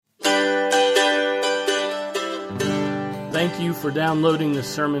Thank you for downloading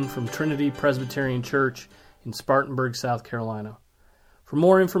this sermon from Trinity Presbyterian Church in Spartanburg, South Carolina. For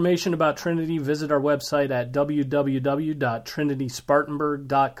more information about Trinity, visit our website at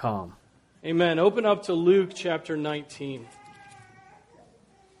www.trinityspartanburg.com. Amen. Open up to Luke chapter 19.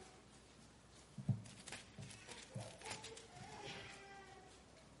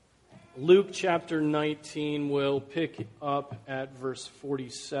 Luke chapter 19 will pick up at verse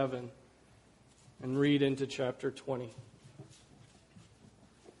 47 and read into chapter 20.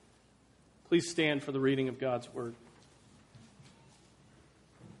 Please stand for the reading of God's Word.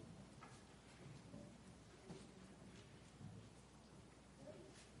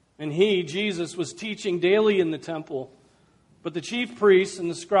 And he, Jesus, was teaching daily in the temple, but the chief priests and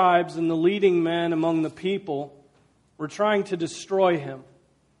the scribes and the leading men among the people were trying to destroy him.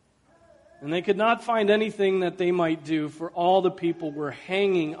 And they could not find anything that they might do, for all the people were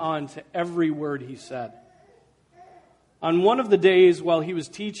hanging on to every word he said. On one of the days while he was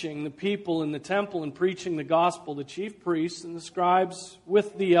teaching the people in the temple and preaching the gospel, the chief priests and the scribes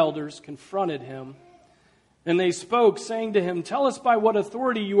with the elders confronted him. And they spoke, saying to him, "Tell us by what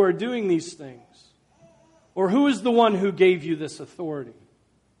authority you are doing these things, or who is the one who gave you this authority?"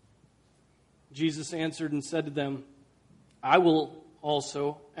 Jesus answered and said to them, "I will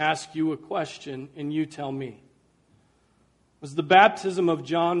also ask you a question, and you tell me. Was the baptism of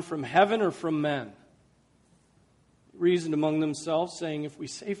John from heaven or from men?" They reasoned among themselves, saying, "If we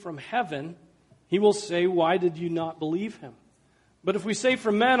say from heaven, he will say, 'Why did you not believe him?' But if we say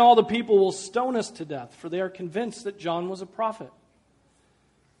from men, all the people will stone us to death, for they are convinced that John was a prophet."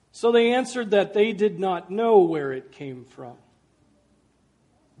 So they answered that they did not know where it came from.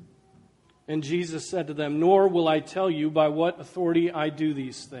 And Jesus said to them, "Nor will I tell you by what authority I do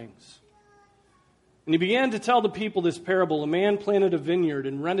these things." And he began to tell the people this parable. A man planted a vineyard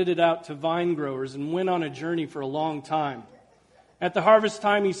and rented it out to vine growers and went on a journey for a long time. At the harvest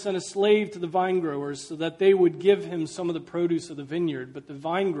time, he sent a slave to the vine growers so that they would give him some of the produce of the vineyard. But the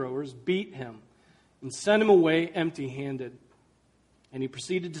vine growers beat him and sent him away empty-handed. And he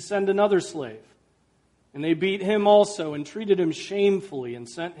proceeded to send another slave. And they beat him also and treated him shamefully and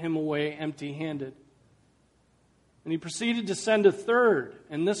sent him away empty-handed. And he proceeded to send a third,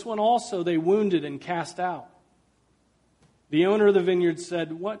 and this one also they wounded and cast out. The owner of the vineyard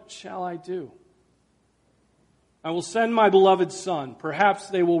said, "What shall I do? I will send my beloved son. Perhaps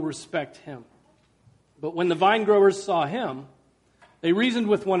they will respect him." But when the vine growers saw him, they reasoned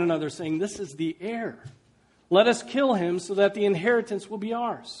with one another, saying, "This is the heir. Let us kill him so that the inheritance will be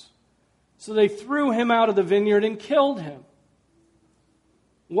ours." So they threw him out of the vineyard and killed him.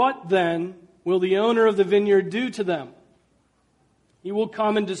 What then will the owner of the vineyard do to them? He will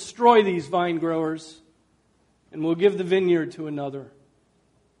come and destroy these vine growers and will give the vineyard to another.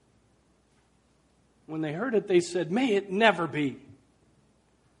 When they heard it, they said, "May it never be."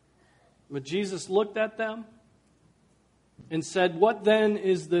 But Jesus looked at them and said, "What then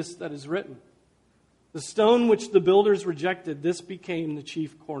is this that is written? The stone which the builders rejected, this became the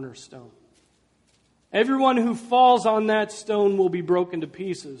chief cornerstone. Everyone who falls on that stone will be broken to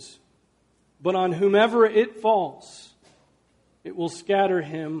pieces, but on whomever it falls, it will scatter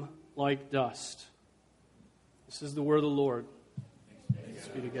him like dust." This is the word of the Lord. Thanks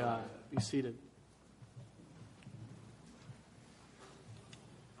be to God. Be seated.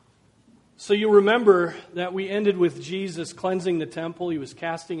 So you remember that we ended with Jesus cleansing the temple. He was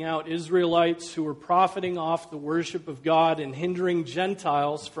casting out Israelites who were profiting off the worship of God and hindering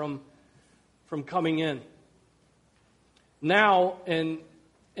Gentiles from coming in. Now, and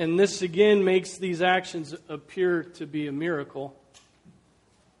this again makes these actions appear to be a miracle.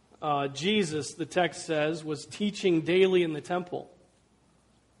 Jesus, the text says, was teaching daily in the temple.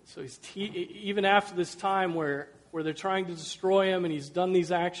 So he's even after this time where they're trying to destroy him and he's done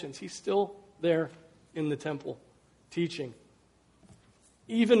these actions, he's still there in the temple teaching.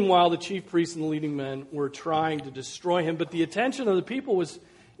 Even while the chief priests and the leading men were trying to destroy him. But the attention of the people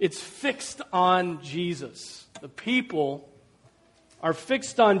it's fixed on Jesus. The people are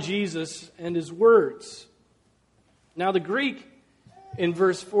fixed on Jesus and his words. Now the Greek in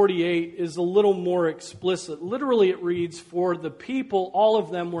verse 48 is a little more explicit. Literally it reads, "For the people, all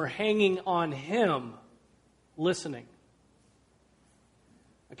of them were hanging on him, listening."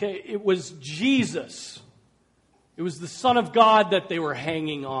 Okay, it was Jesus. It was the Son of God that they were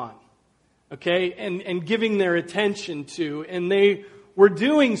hanging on. Okay, and giving their attention to. And they were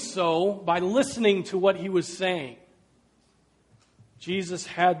doing so by listening to what he was saying. Jesus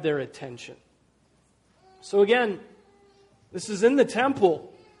had their attention. So again, this is in the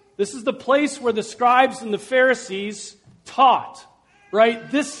temple. This is the place where the scribes and the Pharisees taught.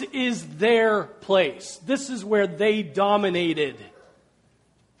 right? This is their place. This is where they dominated.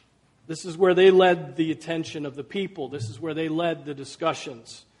 This is where they led the attention of the people. This is where they led the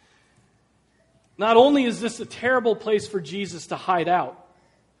discussions. Not only is this a terrible place for Jesus to hide out,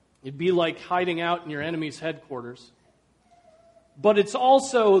 it'd be like hiding out in your enemy's headquarters, but it's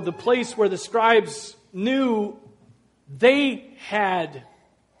also the place where the scribes knew they had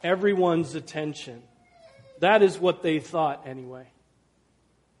everyone's attention. That is what they thought anyway.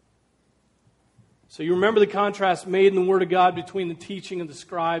 So you remember the contrast made in the Word of God between the teaching of the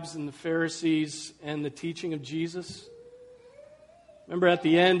scribes and the Pharisees and the teaching of Jesus? Remember at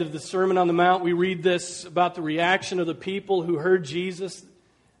the end of the Sermon on the Mount, we read this about the reaction of the people who heard Jesus.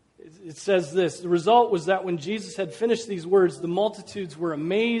 It says this: the result was that when Jesus had finished these words, the multitudes were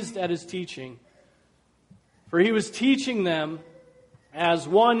amazed at his teaching, for he was teaching them as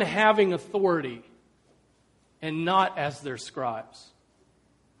one having authority and not as their scribes.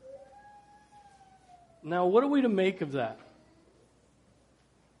 Now, what are we to make of that?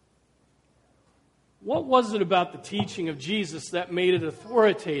 What was it about the teaching of Jesus that made it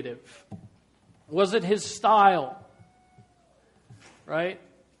authoritative? Was it his style? Right?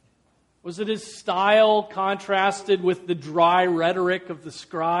 Was it his style contrasted with the dry rhetoric of the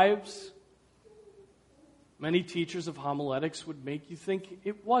scribes? Many teachers of homiletics would make you think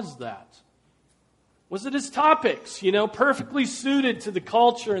it was that. Was it his topics, perfectly suited to the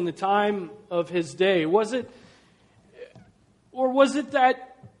culture and the time of his day? Was it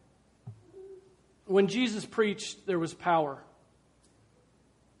that when Jesus preached, there was power?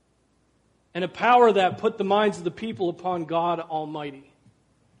 And a power that put the minds of the people upon God Almighty.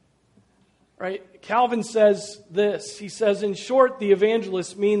 Right? Calvin says this. He says, in short, the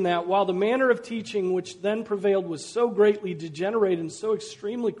evangelists mean that while the manner of teaching which then prevailed was so greatly degenerate and so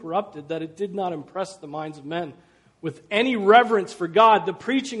extremely corrupted that it did not impress the minds of men with any reverence for God, the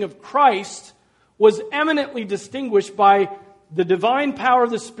preaching of Christ was eminently distinguished by the divine power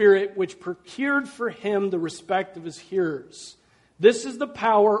of the Spirit which procured for him the respect of his hearers. This is the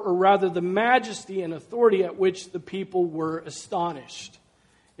power, or rather the majesty and authority at which the people were astonished.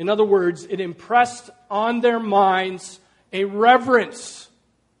 In other words, it impressed on their minds a reverence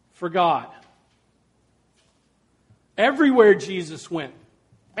for God. Everywhere Jesus went,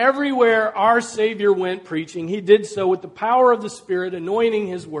 everywhere our Savior went preaching, he did so with the power of the Spirit, anointing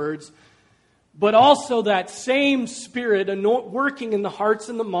his words, but also that same Spirit working in the hearts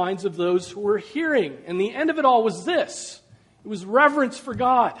and the minds of those who were hearing. And the end of it all was this: it was reverence for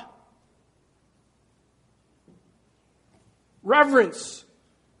God. Reverence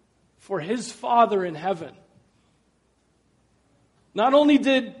for his Father in heaven. Not only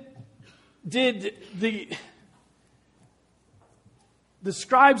did the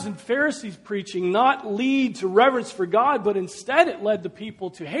scribes and Pharisees preaching not lead to reverence for God, but instead it led the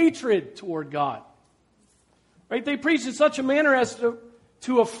people to hatred toward God. Right? They preached in such a manner as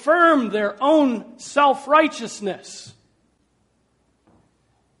to affirm their own self-righteousness,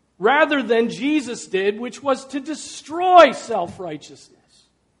 rather than Jesus did, which was to destroy self-righteousness.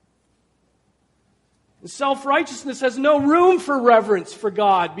 And self-righteousness has no room for reverence for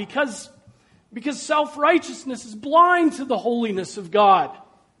God because self-righteousness is blind to the holiness of God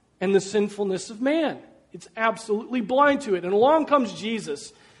and the sinfulness of man. It's absolutely blind to it. And along comes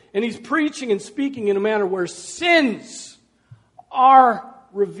Jesus, and he's preaching and speaking in a manner where sins are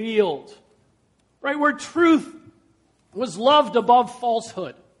revealed. Right? Where truth was loved above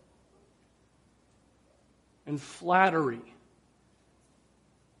falsehood and flattery.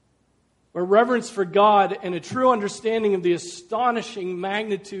 Where reverence for God and a true understanding of the astonishing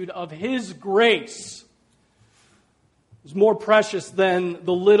magnitude of his grace is more precious than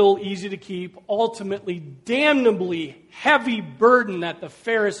the little, easy-to-keep, ultimately damnably heavy burden that the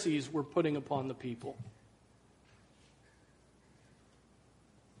Pharisees were putting upon the people.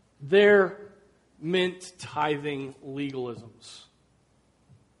 Their mint-tithing legalisms,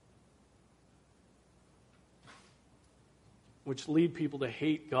 which lead people to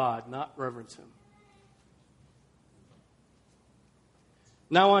hate God, not reverence him.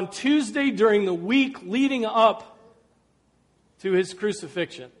 Now, on Tuesday during the week leading up to his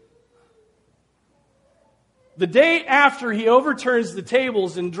crucifixion, the day after he overturns the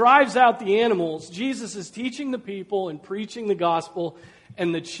tables and drives out the animals, Jesus is teaching the people and preaching the gospel,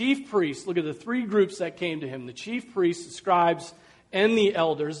 and the chief priests, look at the three groups that came to him, the chief priests, the scribes, and the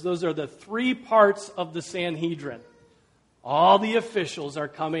elders. Those are the three parts of the Sanhedrin. All the officials are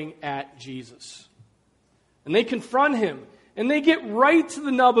coming at Jesus. And they confront him. And they get right to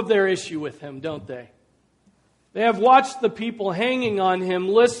the nub of their issue with him, don't they? They have watched the people hanging on him,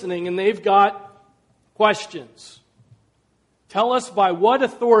 listening, and they've got questions. Tell us by what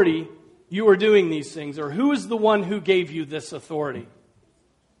authority you are doing these things, or who is the one who gave you this authority?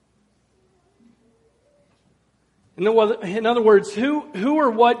 In other words, who or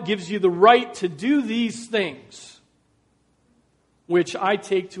what gives you the right to do these things, which I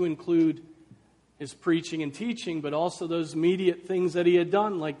take to include his preaching and teaching, but also those immediate things that he had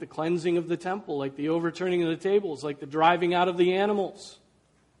done, like the cleansing of the temple, like the overturning of the tables, like the driving out of the animals.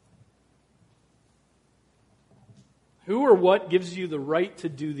 Who or what gives you the right to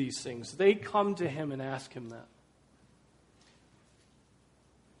do these things? They come to him and ask him that.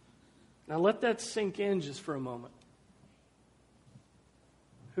 Now let that sink in just for a moment.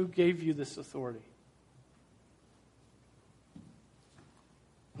 Who gave you this authority?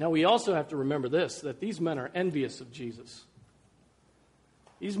 Now we also have to remember this, that these men are envious of Jesus.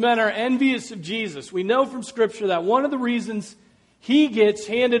 These men are envious of Jesus. We know from Scripture that one of the reasons he gets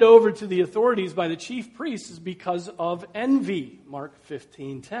handed over to the authorities by the chief priests is because of envy. Mark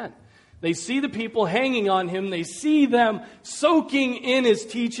 15:10. They see the people hanging on him. They see them soaking in his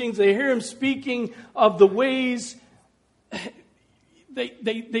teachings. They hear him speaking of the ways.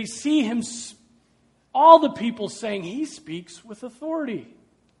 They see him, all the people saying he speaks with authority.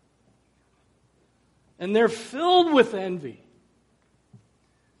 And they're filled with envy.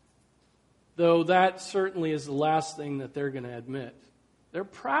 Though that certainly is the last thing that they're going to admit. They're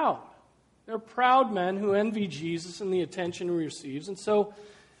proud. They're proud men who envy Jesus and the attention he receives. And so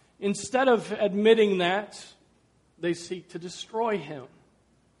instead of admitting that, they seek to destroy him.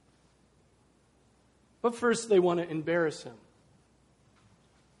 But first they want to embarrass him.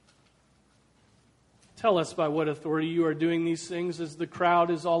 Tell us by what authority you are doing these things as the crowd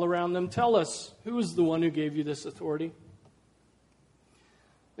is all around them. Tell us, who is the one who gave you this authority?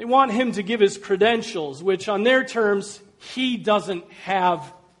 They want him to give his credentials, which on their terms, he doesn't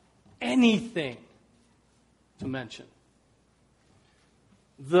have anything to mention.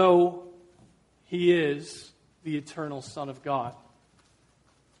 Though he is the eternal Son of God.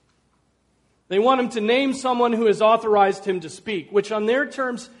 They want him to name someone who has authorized him to speak, which on their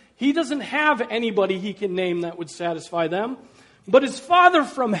terms, he doesn't have anybody he can name that would satisfy them. But his Father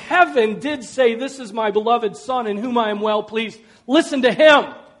from heaven did say, "This is my beloved Son in whom I am well pleased. Listen to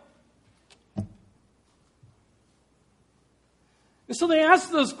him." And so they ask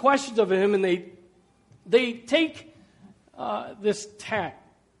those questions of him, and they take this tack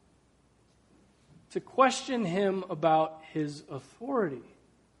to question him about his authority.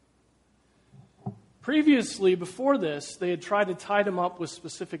 Previously, before this, they had tried to tie him up with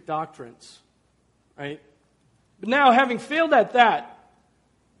specific doctrines, right? But now, having failed at that,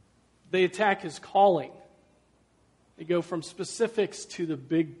 they attack his calling. They go from specifics to the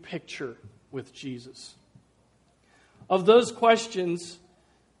big picture with Jesus. Of those questions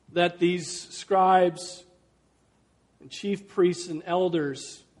that these scribes and chief priests and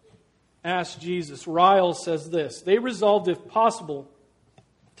elders asked Jesus, Ryle says this: they resolved, if possible,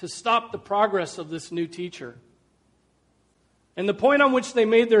 to stop the progress of this new teacher. And the point on which they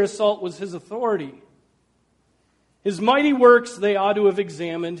made their assault was his authority. His mighty works they ought to have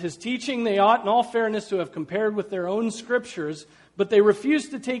examined. His teaching they ought, in all fairness, to have compared with their own scriptures. But they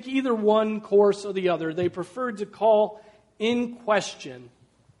refused to take either one course or the other. They preferred to call in question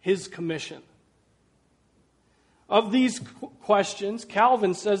his commission. Of these questions,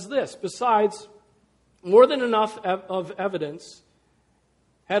 Calvin says this: besides, more than enough of evidence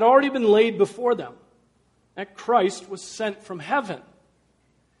had already been laid before them that Christ was sent from heaven,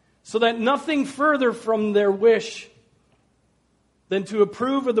 so that nothing further from their wish than to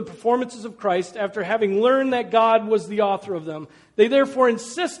approve of the performances of Christ after having learned that God was the author of them. They therefore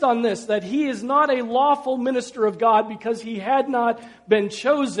insist on this, that he is not a lawful minister of God because he had not been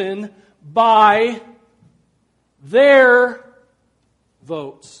chosen by their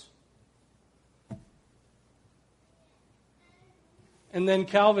votes. And then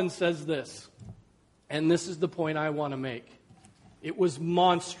Calvin says this, and this is the point I want to make. It was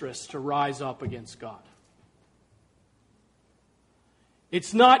monstrous to rise up against God.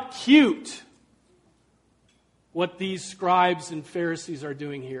 It's not cute what these scribes and Pharisees are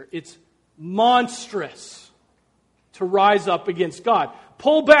doing here. It's monstrous to rise up against God.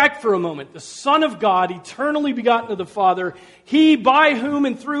 Pull back for a moment. The Son of God, eternally begotten of the Father, he by whom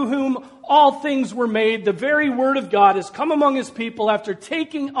and through whom all things were made, the very Word of God, has come among his people after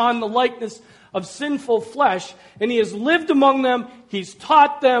taking on the likeness of sinful flesh, and he has lived among them, he's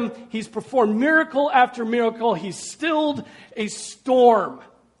taught them, he's performed miracle after miracle, he's stilled a storm,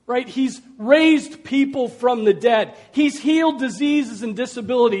 right? He's raised people from the dead, he's healed diseases and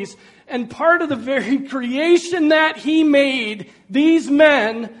disabilities, and part of the very creation that he made, these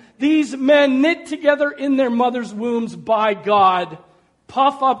men, these men knit together in their mother's wombs by God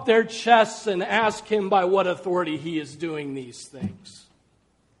puff up their chests and ask him by what authority he is doing these things.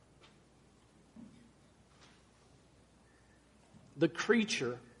 The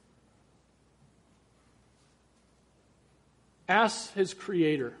creature asks his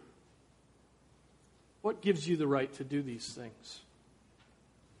creator, what gives you the right to do these things?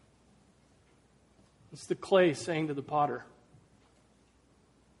 It's the clay saying to the potter.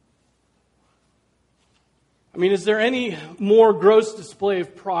 I mean, is there any more gross display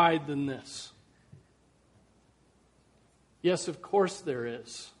of pride than this? Yes, of course there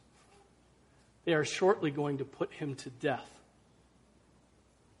is. They are shortly going to put him to death.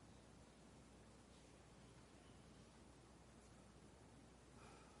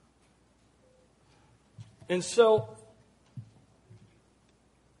 And so,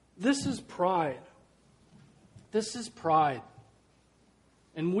 this is pride. This is pride.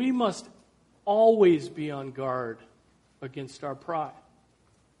 And we must always be on guard against our pride.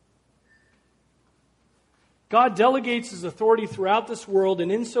 God delegates his authority throughout this world,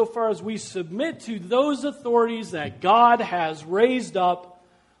 and insofar as we submit to those authorities that God has raised up,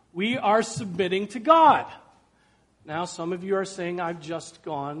 we are submitting to God. Now, some of you are saying, I've just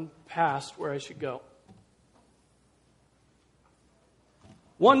gone past where I should go.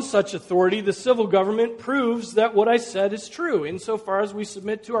 One such authority, the civil government, proves that what I said is true. Insofar as we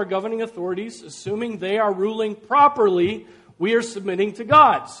submit to our governing authorities, assuming they are ruling properly, we are submitting to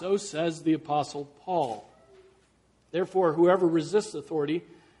God. So says the Apostle Paul. Therefore, whoever resists authority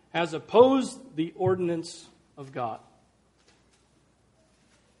has opposed the ordinance of God.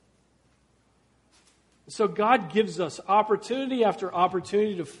 So God gives us opportunity after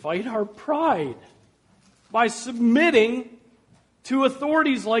opportunity to fight our pride by submitting to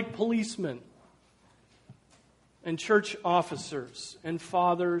authorities like policemen and church officers and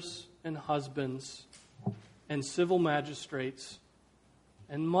fathers and husbands and civil magistrates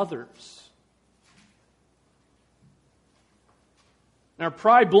and mothers. And our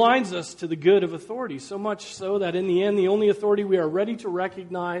pride blinds us to the good of authority, so much so that in the end, the only authority we are ready to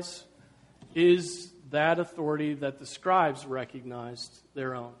recognize is that authority that the scribes recognized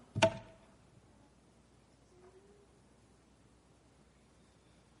their own.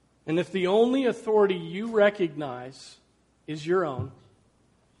 And if the only authority you recognize is your own,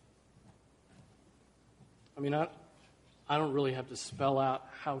 I mean, I don't really have to spell out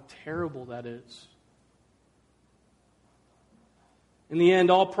how terrible that is. In the end,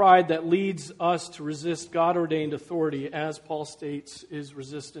 all pride that leads us to resist God-ordained authority, as Paul states, is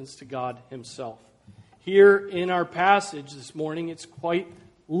resistance to God himself. Here in our passage this morning, it's quite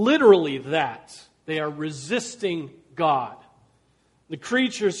literally that. They are resisting God. The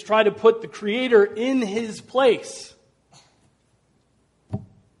creatures try to put the Creator in his place.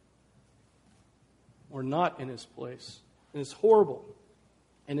 Or not in his place. And it's horrible.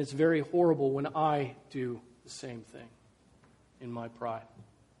 And it's very horrible when I do the same thing in my pride.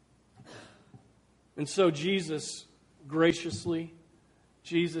 And so Jesus graciously,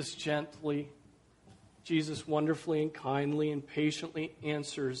 Jesus gently, Jesus wonderfully and kindly and patiently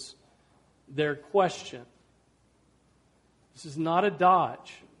answers their question. This is not a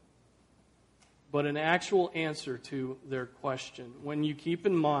dodge, but an actual answer to their question. When you keep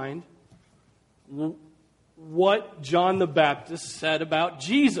in mind what John the Baptist said about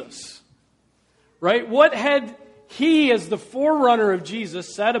Jesus, right? What had he, as the forerunner of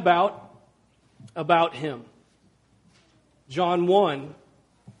Jesus, said about him? John 1,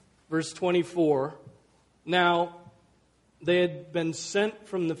 verse 24. Now, they had been sent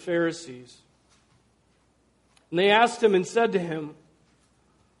from the Pharisees. And they asked him and said to him,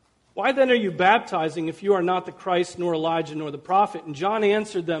 why then are you baptizing if you are not the Christ, nor Elijah, nor the prophet? And John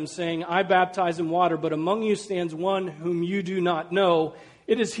answered them, saying, I baptize in water, but among you stands one whom you do not know.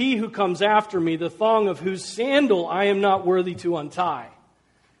 It is he who comes after me, the thong of whose sandal I am not worthy to untie.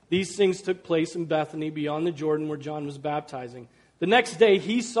 These things took place in Bethany beyond the Jordan where John was baptizing. The next day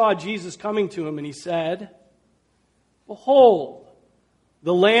he saw Jesus coming to him, and he said, behold,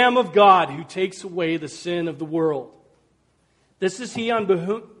 the Lamb of God who takes away the sin of the world. This is he on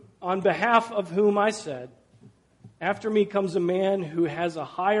behalf of whom I said, after me comes a man who has a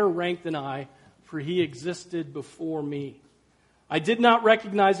higher rank than I, for he existed before me. I did not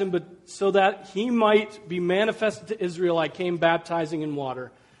recognize him, but so that he might be manifested to Israel, I came baptizing in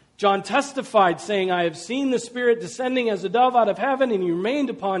water. John testified, saying, I have seen the Spirit descending as a dove out of heaven, and he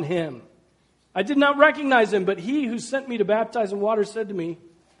remained upon him. I did not recognize him, but he who sent me to baptize in water said to me,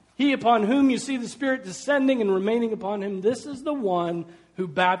 he upon whom you see the Spirit descending and remaining upon him, this is the one who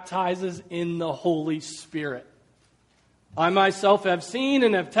baptizes in the Holy Spirit. I myself have seen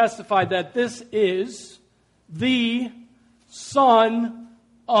and have testified that this is the Son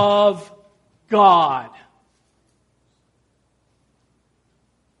of God.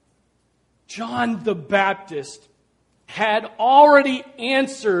 John the Baptist had already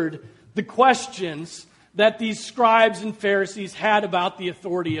answered the questions that these scribes and Pharisees had about the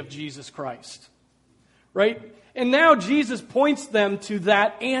authority of Jesus Christ. Right? And now Jesus points them to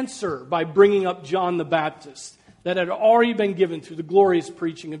that answer by bringing up John the Baptist that had already been given through the glorious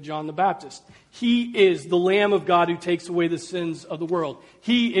preaching of John the Baptist. He is the Lamb of God who takes away the sins of the world.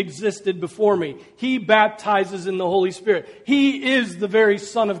 He existed before me. He baptizes in the Holy Spirit. He is the very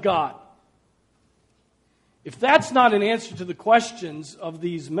Son of God. If that's not an answer to the questions of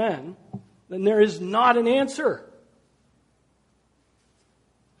these men, then there is not an answer.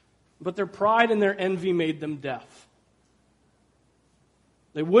 But their pride and their envy made them deaf.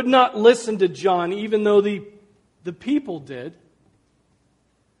 They would not listen to John, even though the people did.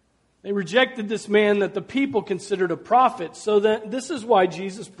 They rejected this man that the people considered a prophet. So that this is why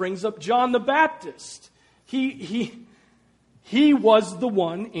Jesus brings up John the Baptist. He was the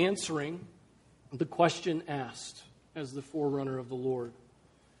one answering the question asked as the forerunner of the Lord.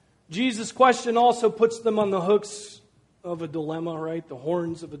 Jesus' question also puts them on the hooks of a dilemma, right? The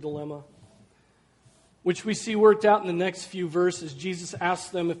horns of a dilemma, which we see worked out in the next few verses. Jesus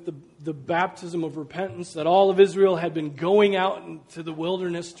asks them if the baptism of repentance that all of Israel had been going out into the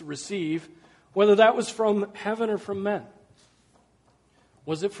wilderness to receive, whether that was from heaven or from men.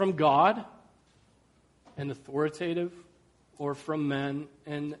 Was it from God and authoritative, or from men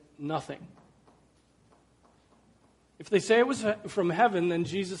and nothing? If they say it was from heaven, then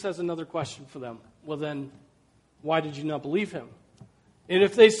Jesus has another question for them. Well, then, why did you not believe him? And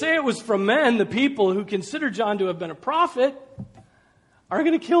if they say it was from men, the people who consider John to have been a prophet are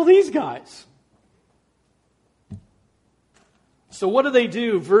going to kill these guys. So what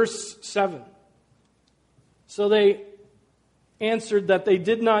do? Verse 7. So they answered that they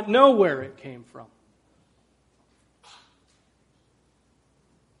did not know where it came from.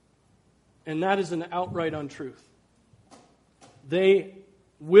 And that is an outright untruth. They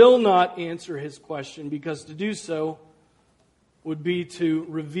will not answer his question because to do so would be to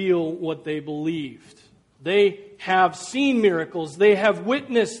reveal what they believed. They have seen miracles. They have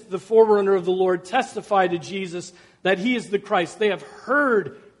witnessed the forerunner of the Lord testify to Jesus that he is the Christ. They have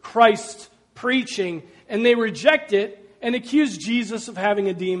heard Christ preaching, and they reject it and accuse Jesus of having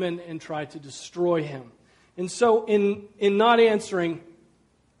a demon and try to destroy him. And so in not answering,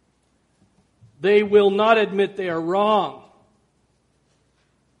 they will not admit they are wrong.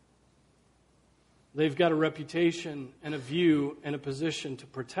 They've got a reputation and a view and a position to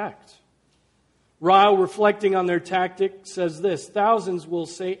protect. Ryle, reflecting on their tactic, says this: thousands will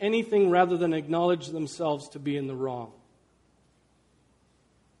say anything rather than acknowledge themselves to be in the wrong.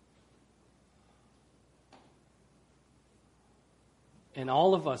 And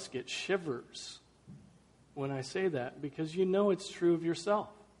all of us get shivers when I say that because you know it's true of yourself.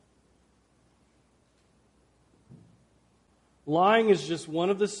 Lying is just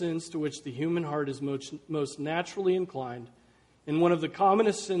one of the sins to which the human heart is most naturally inclined, and one of the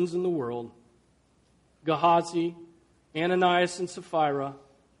commonest sins in the world. Gehazi, Ananias, and Sapphira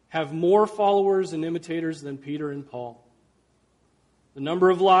have more followers and imitators than Peter and Paul. The number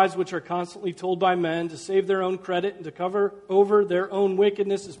of lies which are constantly told by men to save their own credit and to cover over their own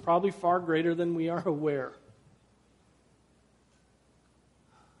wickedness is probably far greater than we are aware.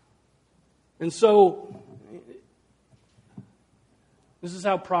 And so, this is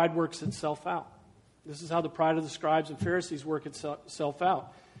how pride works itself out. This is how the pride of the scribes and Pharisees work itself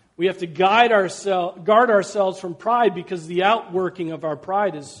out. We have to guard ourselves from pride because the outworking of our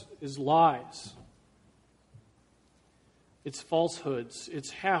pride is lies. It's falsehoods. It's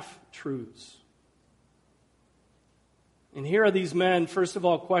half-truths. And here are these men, first of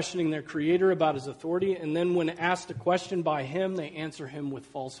all, questioning their Creator about his authority, and then when asked a question by him, they answer him with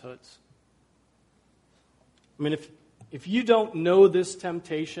falsehoods. I mean, if you don't know this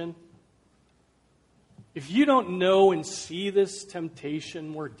temptation, if you don't know and see this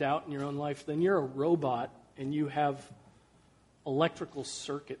temptation worked out in your own life, then you're a robot and you have electrical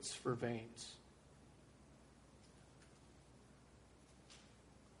circuits for veins.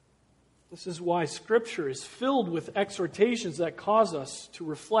 This is why Scripture is filled with exhortations that cause us to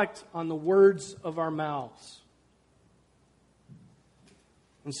reflect on the words of our mouths.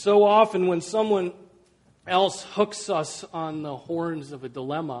 And so often when someone else hooks us on the horns of a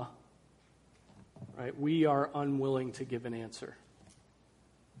dilemma, right, we are unwilling to give an answer.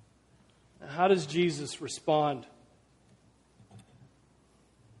 Now, how does Jesus respond?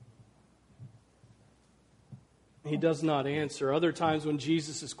 he does not answer. Other times when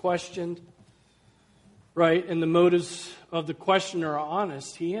Jesus is questioned, right, and the motives of the questioner are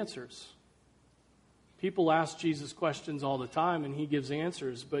honest, he answers. People ask Jesus questions all the time, and he gives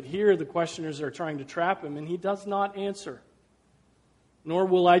answers. But here the questioners are trying to trap him, and he does not answer. Nor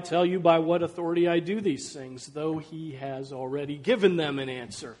will I tell you by what authority I do these things, though he has already given them an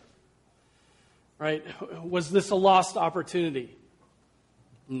answer. Right? Was this a lost opportunity?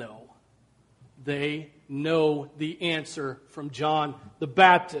 No. They know the answer from John the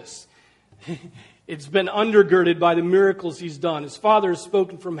Baptist. It's been undergirded by the miracles he's done. His Father has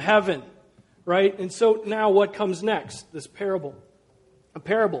spoken from heaven. Right? And so now what comes next? This parable. A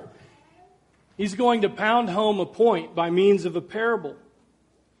parable. He's going to pound home a point by means of a parable.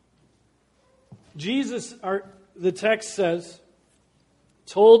 Jesus, the text says,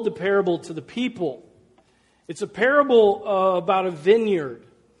 told the parable to the people. It's a parable about a vineyard.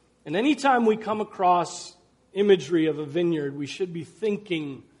 And anytime we come across imagery of a vineyard, we should be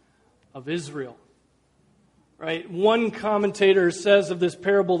thinking of Israel. Right? One commentator says of this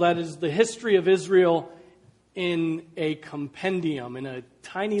parable that is the history of Israel in a compendium, in a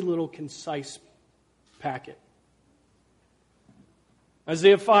tiny little concise packet.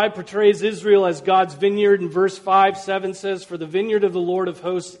 Isaiah 5 portrays Israel as God's vineyard, and verse 5-7 says, "For the vineyard of the Lord of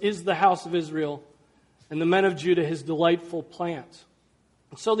hosts is the house of Israel, and the men of Judah his delightful plant."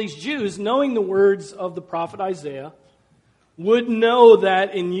 So these Jews, knowing the words of the prophet Isaiah, would know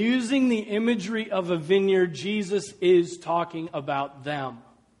that in using the imagery of a vineyard, Jesus is talking about them,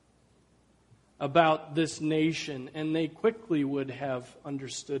 about this nation, and they quickly would have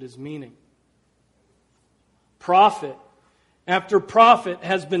understood his meaning. Prophet after prophet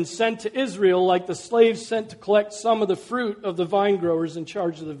has been sent to Israel, like the slaves sent to collect some of the fruit of the vine growers in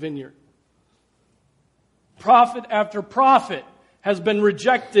charge of the vineyard. Prophet after prophet has been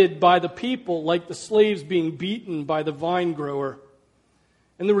rejected by the people, like the slaves being beaten by the vine grower.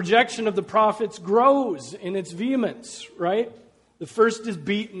 And the rejection of the prophets grows in its vehemence, right? The first is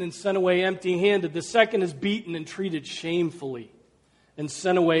beaten and sent away empty-handed. The second is beaten and treated shamefully and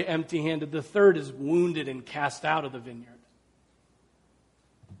sent away empty-handed. The third is wounded and cast out of the vineyard.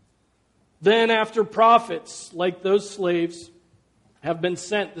 Then after prophets, like those slaves, have been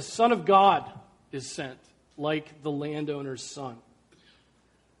sent, the Son of God is sent, like the landowner's son.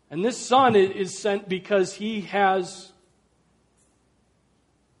 And this son is sent because he has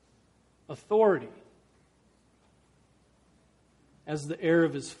authority as the heir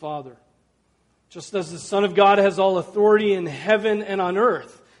of his Father. Just as the Son of God has all authority in heaven and on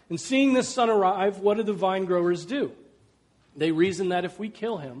earth. And seeing this son arrive, what do the vine growers do? They reason that if we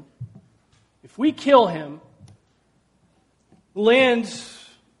kill him, land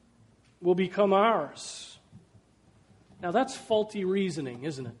will become ours. Now that's faulty reasoning,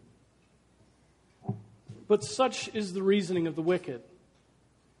 isn't it? But such is the reasoning of the wicked.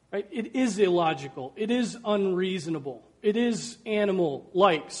 Right? It is illogical. It is unreasonable. It is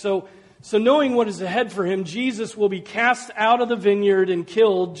animal-like. So knowing what is ahead for him, Jesus will be cast out of the vineyard and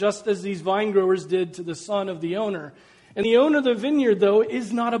killed, just as these vine growers did to the son of the owner. And the owner of the vineyard, though,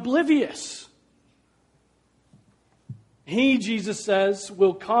 is not oblivious. He, Jesus says,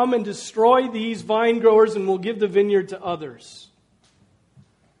 will come and destroy these vine growers and will give the vineyard to others.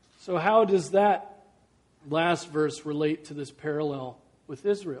 So how does that last verse relate to this parallel with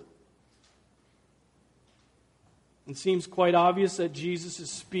Israel? It seems quite obvious that Jesus is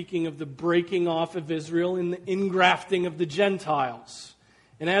speaking of the breaking off of Israel and the ingrafting of the Gentiles.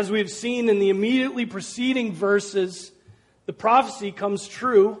 And as we've seen in the immediately preceding verses, the prophecy comes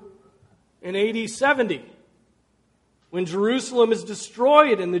true in AD 70. When Jerusalem is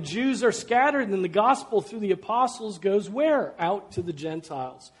destroyed and the Jews are scattered, and the gospel through the apostles goes where? Out to the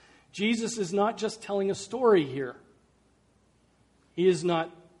Gentiles. Jesus is not just telling a story here. He is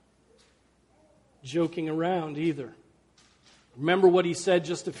not joking around either. Remember what he said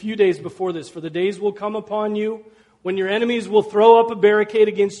just a few days before this. For the days will come upon you when your enemies will throw up a barricade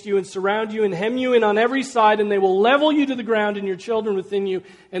against you and surround you and hem you in on every side, and they will level you to the ground and your children within you,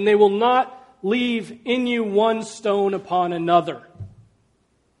 and they will not leave in you one stone upon another.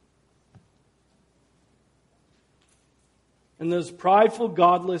 And those prideful,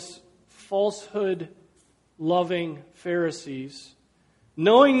 godless, falsehood-loving Pharisees,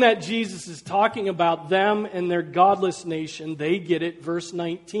 knowing that Jesus is talking about them and their godless nation, they get it. Verse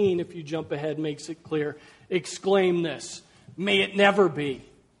 19, if you jump ahead, makes it clear. Exclaim this: may it never be.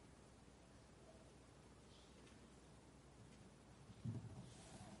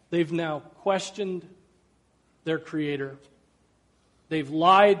 They've now questioned their Creator. They've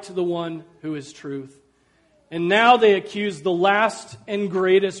lied to the one who is truth. And now they accuse the last and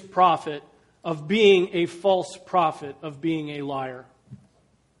greatest prophet of being a false prophet, of being a liar.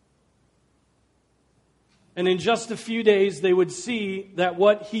 And in just a few days, they would see that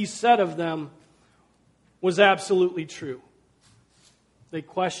what he said of them was absolutely true. They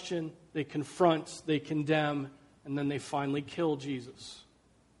question, they confront, they condemn, and then they finally kill Jesus.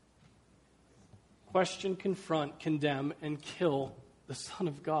 Question, confront, condemn, and kill the Son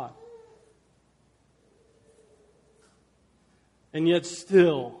of God. And yet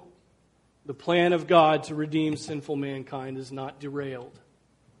still, the plan of God to redeem sinful mankind is not derailed.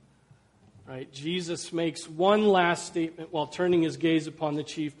 Right? Jesus makes one last statement while turning his gaze upon the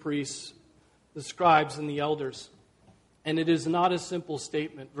chief priests, the scribes, and the elders. And it is not a simple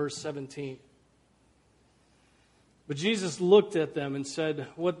statement, verse 17. But Jesus looked at them and said,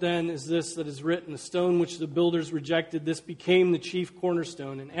 "What then is this that is written? The stone which the builders rejected, this became the chief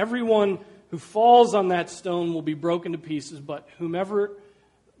cornerstone. And everyone who falls on that stone will be broken to pieces, but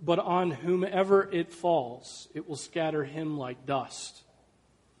on whomever it falls, it will scatter him like dust."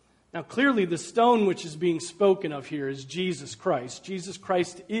 Now clearly the stone which is being spoken of here is Jesus Christ. Jesus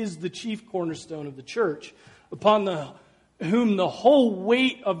Christ is the chief cornerstone of the church, upon whom the whole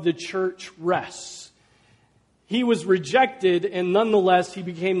weight of the church rests. He was rejected, and nonetheless he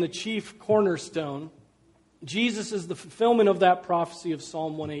became the chief cornerstone. Jesus is the fulfillment of that prophecy of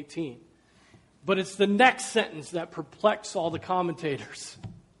Psalm 118. But it's the next sentence that perplexes all the commentators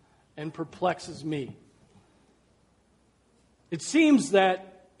and perplexes me. It seems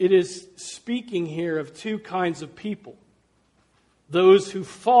that it is speaking here of two kinds of people. Those who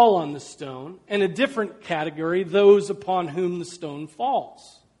fall on the stone, and a different category, those upon whom the stone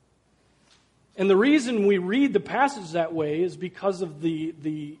falls. And the reason we read the passage that way is because of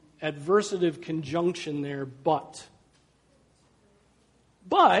the adversative conjunction there, but.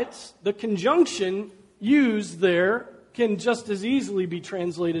 But the conjunction used there can just as easily be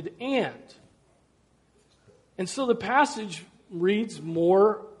translated and. And so the passage reads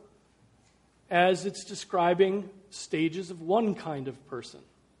more as it's describing stages of one kind of person.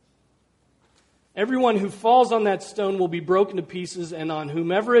 Everyone who falls on that stone will be broken to pieces, and on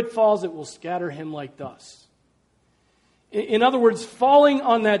whomever it falls, it will scatter him like dust. In other words, falling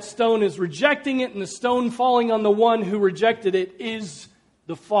on that stone is rejecting it, and the stone falling on the one who rejected it is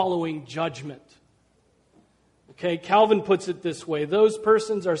the following judgment. Okay, Calvin puts it this way: those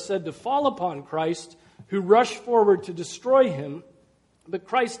persons are said to fall upon Christ who rush forward to destroy him, but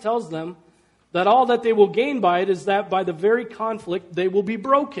Christ tells them that all that they will gain by it is that by the very conflict they will be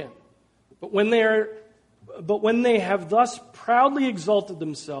broken. But when they have thus proudly exalted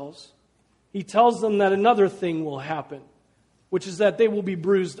themselves, he tells them that another thing will happen, which is that they will be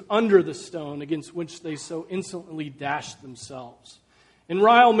bruised under the stone against which they so insolently dashed themselves. And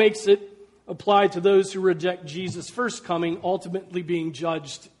Ryle makes it apply to those who reject Jesus' first coming, ultimately being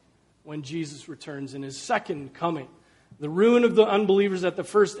judged when Jesus returns in his second coming. The ruin of the unbelievers at the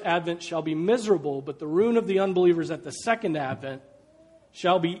first advent shall be miserable, but the ruin of the unbelievers at the second advent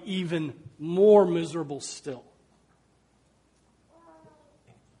shall be even more miserable still.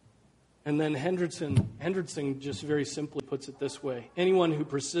 And then Hendrickson just very simply puts it this way: anyone who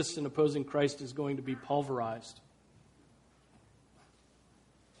persists in opposing Christ is going to be pulverized.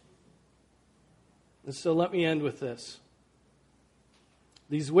 And so let me end with this.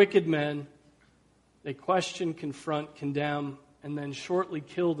 These wicked men, they question, confront, condemn, and then shortly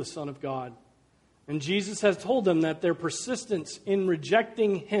kill the Son of God. And Jesus has told them that their persistence in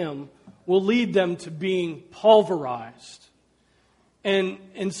rejecting him will lead them to being pulverized.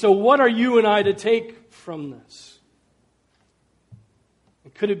 And so what are you and I to take from this?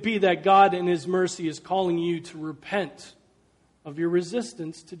 Could it be that God in his mercy is calling you to repent of your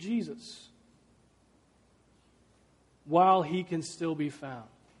resistance to Jesus while he can still be found?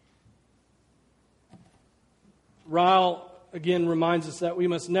 Ryle again reminds us that we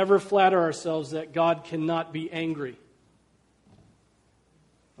must never flatter ourselves that God cannot be angry.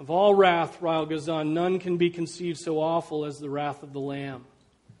 Of all wrath, Ryle goes on, none can be conceived so awful as the wrath of the Lamb.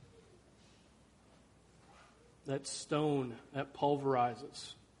 That stone that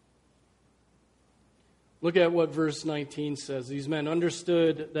pulverizes. Look at what verse 19 says. These men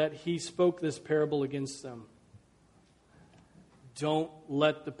understood that he spoke this parable against them. Don't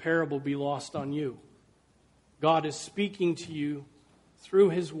let the parable be lost on you. God is speaking to you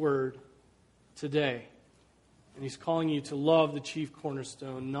through his word today. And he's calling you to love the chief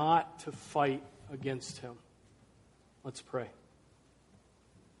cornerstone, not to fight against him. Let's pray.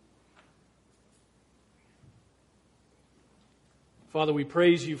 Father, we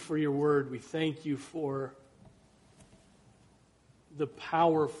praise you for your word. We thank you for the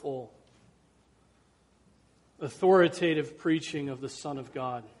powerful, authoritative preaching of the Son of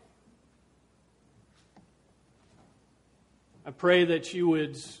God. I pray that you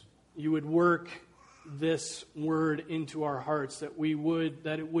would work this word into our hearts, that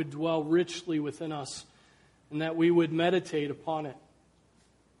it would dwell richly within us, and that we would meditate upon it,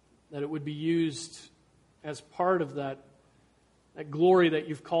 that it would be used as part of that glory that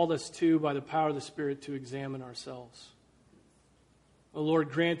you've called us to by the power of the Spirit to examine ourselves. O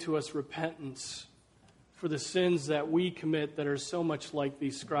Lord, grant to us repentance for the sins that we commit that are so much like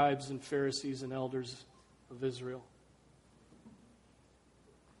these scribes and Pharisees and elders of Israel.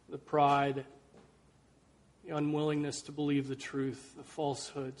 The pride, the unwillingness to believe the truth, the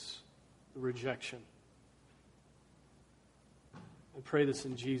falsehoods, the rejection. I pray this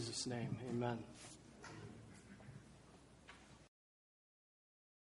in Jesus' name. Amen.